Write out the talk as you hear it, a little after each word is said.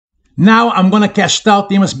Now I'm going to cast out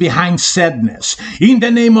demons behind sadness. In the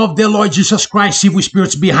name of the Lord Jesus Christ, evil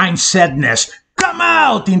spirits behind sadness, come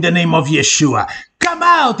out in the name of Yeshua. Come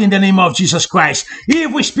out in the name of Jesus Christ.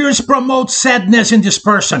 Evil spirits promote sadness in this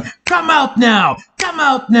person. Come out now. Come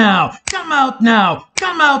out now. Come out now.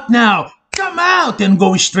 Come out now. Come out and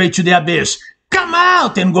go straight to the abyss. Come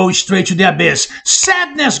out and go straight to the abyss.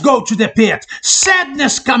 Sadness, go to the pit.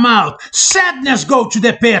 Sadness, come out. Sadness, go to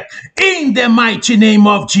the pit. In the mighty name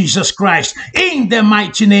of Jesus Christ. In the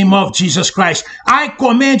mighty name of Jesus Christ. I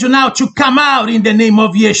command you now to come out in the name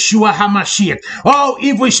of Yeshua HaMashiach. All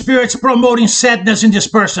evil spirits promoting sadness in this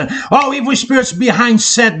person. All evil spirits behind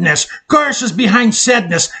sadness. Curses behind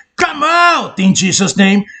sadness. Come out in Jesus'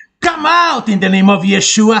 name. Come out in the name of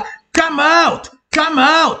Yeshua. Come out. Come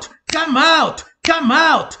out. Come out, come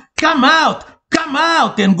out, come out, come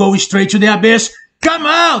out and go straight to the abyss. Come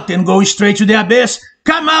out and go straight to the abyss.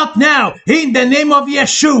 Come out now in the name of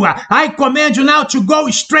Yeshua. I command you now to go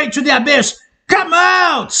straight to the abyss. Come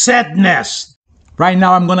out, sadness. Right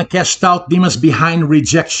now, I'm going to cast out demons behind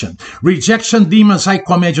rejection. Rejection demons, I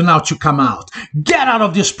command you now to come out. Get out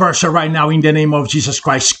of this person right now in the name of Jesus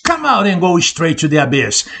Christ. Come out and go straight to the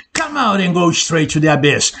abyss. Come out and go straight to the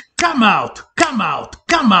abyss. Come out, come out,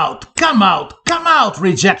 come out, come out, come out,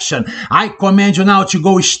 rejection. I command you now to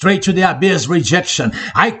go straight to the abyss, rejection.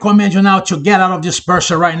 I command you now to get out of this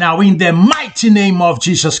person right now in the mighty name of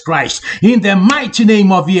Jesus Christ. In the mighty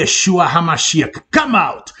name of Yeshua HaMashiach. Come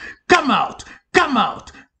out, come out. Come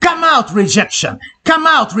out. Come out, rejection. Come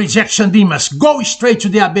out, rejection demons. Go straight to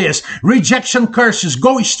the abyss. Rejection curses.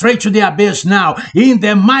 Go straight to the abyss now. In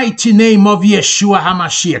the mighty name of Yeshua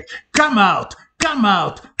HaMashiach. Come out. Come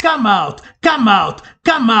out. Come out. Come out.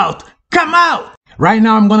 Come out. Come out. Right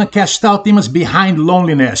now, I'm going to cast out demons behind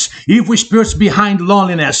loneliness. Evil spirits behind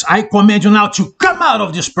loneliness. I command you now to come out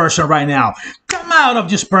of this person right now. Come out of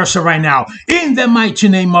this person right now. In the mighty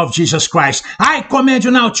name of Jesus Christ. I command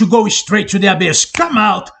you now to go straight to the abyss. Come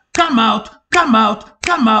out. Come out. Come out.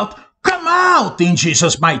 Come out. Come out in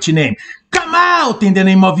Jesus' mighty name. Come out in the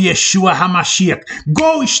name of Yeshua HaMashiach.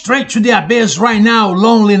 Go straight to the abyss right now,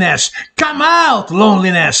 loneliness. Come out,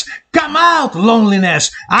 loneliness. Come out,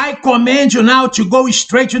 loneliness. I command you now to go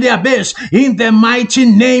straight to the abyss in the mighty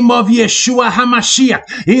name of Yeshua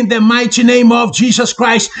HaMashiach. In the mighty name of Jesus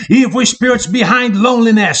Christ, evil spirits behind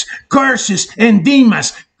loneliness, curses, and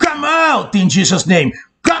demons. Come out in Jesus' name.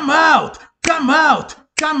 Come out, come out,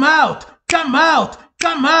 come out, come out,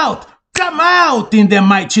 come out. Come out in the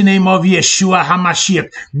mighty name of Yeshua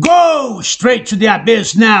HaMashiach. Go straight to the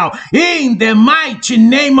abyss now. In the mighty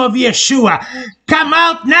name of Yeshua. Come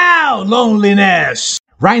out now, loneliness.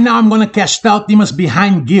 Right now, I'm going to cast out demons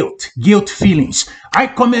behind guilt feelings. I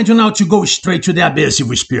command you now to go straight to the abyss,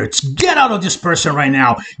 evil spirits. Get out of this person right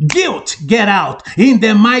now. Guilt, get out. In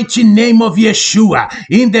the mighty name of Yeshua.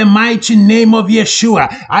 In the mighty name of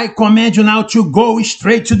Yeshua. I command you now to go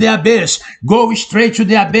straight to the abyss. Go straight to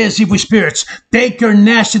the abyss, evil spirits. Take your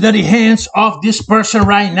nasty, dirty hands off this person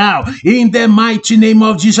right now. In the mighty name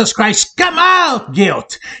of Jesus Christ. Come out,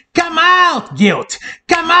 guilt. Come out, guilt.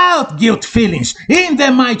 Come out, guilt feelings. In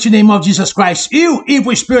the mighty name of Jesus Christ. You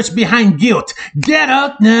evil spirits behind guilt. Get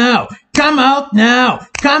out now. Come out now.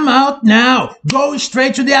 Come out now. Go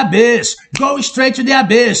straight to the abyss. Go straight to the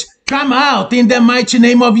abyss. Come out in the mighty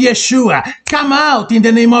name of Yeshua. Come out in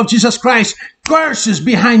the name of Jesus Christ. Curses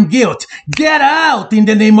behind guilt. Get out in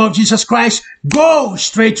the name of Jesus Christ. Go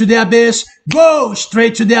straight to the abyss. Go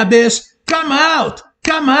straight to the abyss. Come out.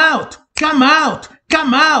 Come out. Come out.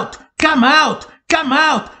 Come out. Come out. Come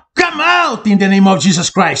out. Come out in the name of Jesus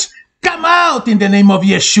Christ. Come out in the name of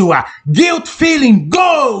Yeshua. Guilt feeling,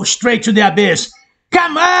 go straight to the abyss.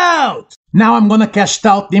 Come out. Now I'm going to cast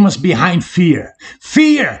out demons behind fear.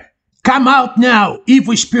 Fear, come out now.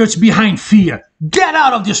 Evil spirits behind fear. Get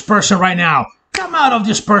out of this person right now. Come out of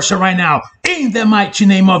this person right now. In the mighty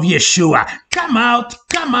name of Yeshua. Come out,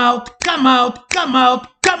 come out, come out, come out,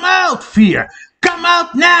 come out, fear. Come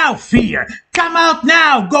out now, fear. Come out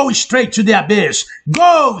now. Go straight to the abyss.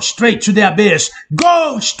 Go straight to the abyss.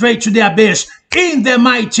 Go straight to the abyss. In the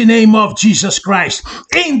mighty name of Jesus Christ.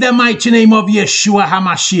 In the mighty name of Yeshua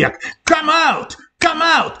HaMashiach. Come out. Come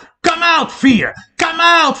out. Come out, fear. Come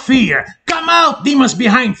out, fear. Come out, demons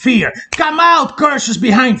behind fear. Come out, curses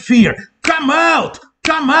behind fear. Come out.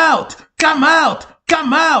 Come out. Come out.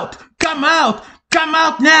 Come out. Come out. Come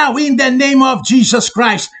out now in the name of Jesus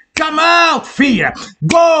Christ. Come out, fear.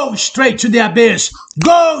 Go straight to the abyss.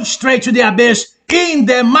 Go straight to the abyss in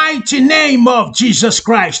the mighty name of Jesus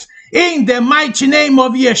Christ. In the mighty name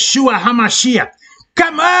of Yeshua HaMashiach.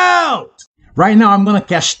 Come out. Right now, I'm going to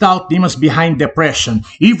cast out demons behind depression.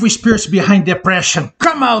 Evil spirits behind depression,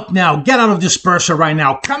 come out now. Get out of this person right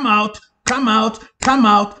now. Come out, come out, come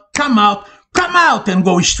out, come out. Come out and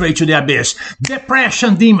go straight to the abyss.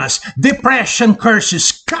 Depression demons, depression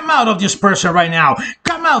curses, come out of this person right now.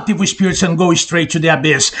 Come out, evil spirits, and go straight to the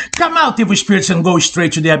abyss. Come out, evil spirits, and go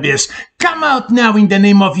straight to the abyss. Come out now in the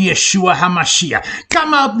name of Yeshua HaMashiach.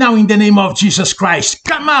 Come out now in the name of Jesus Christ.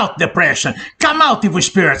 Come out, depression. Come out, evil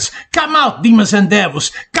spirits. Come out, demons and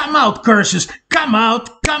devils. Come out, curses. Come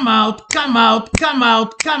out, come out, come out, come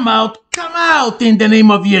out, come out. Come out in the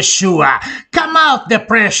name of Yeshua. Come out,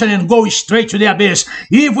 depression, and go straight to the abyss.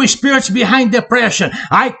 Evil spirits behind depression,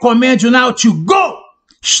 I command you now to go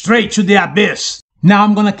straight to the abyss. Now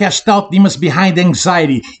I'm going to cast out demons behind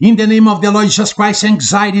anxiety. In the name of the Lord Jesus Christ,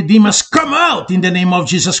 anxiety demons, come out in the name of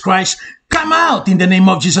Jesus Christ. Come out in the name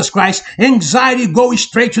of Jesus Christ. Anxiety, go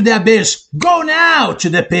straight to the abyss. Go now to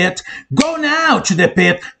the pit. Go now to the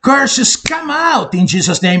pit. Curses, come out in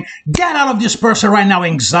Jesus' name. Get out of this person right now,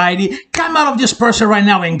 anxiety. Come out of this person right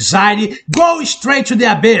now, anxiety. Go straight to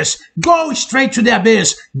the abyss. Go straight to the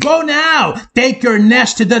abyss. Go now. Take your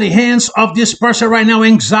nasty, dirty hands off this person right now,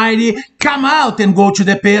 anxiety. Come out and go to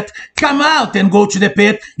the pit. Come out and go to the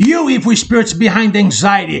pit. You evil spirits behind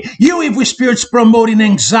anxiety. You evil spirits promoting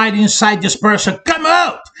anxiety inside this person, come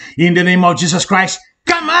out in the name of Jesus Christ.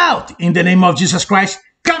 Come out in the name of Jesus Christ.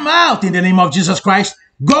 Come out in the name of Jesus Christ.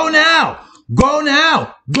 Go now. Go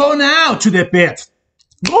now. Go now to the pit.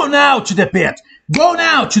 Go now to the pit. Go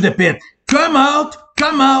now to the pit. Come out.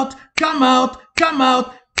 Come out. Come out. Come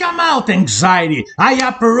out. Come out, anxiety. I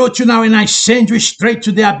uproot you now and I send you straight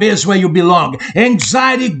to the abyss where you belong.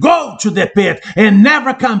 Anxiety, go to the pit and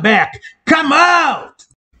never come back. Come out.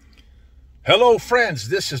 Hello friends,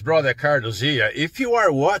 this is Brother Carlos here. If you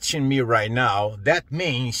are watching me right now, that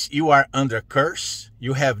means you are under curse,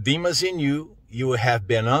 you have demons in you, you have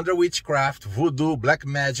been under witchcraft, voodoo, black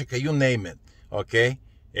magic, you name it, okay?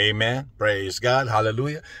 Amen, praise God,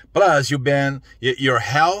 hallelujah. Plus, your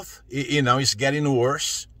health, is getting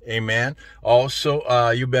worse, amen.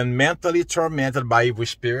 Also, you've been mentally tormented by evil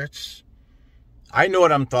spirits. I know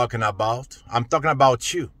what I'm talking about. I'm talking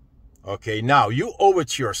about you, okay? Now, you owe it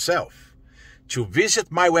to yourself to visit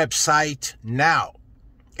my website now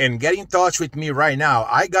and get in touch with me right now.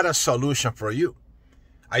 I got a solution for you.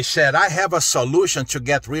 I said I have a solution to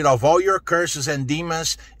get rid of all your curses and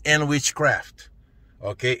demons and witchcraft.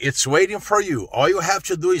 Okay, it's waiting for you. All you have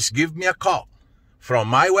to do is give me a call from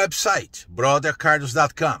my website,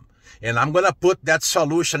 brothercarlos.com, and I'm going to put that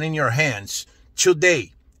solution in your hands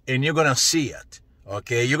today, and you're going to see it.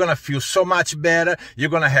 Okay, you're going to feel so much better. You're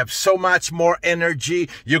going to have so much more energy.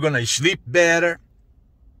 You're going to sleep better.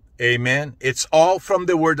 Amen. It's all from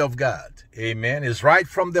the Word of God. Amen. It's right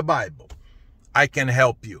from the Bible. I can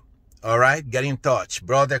help you. All right, get in touch.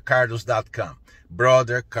 brothercarlos.com.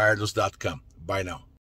 brothercarlos.com. Bye now.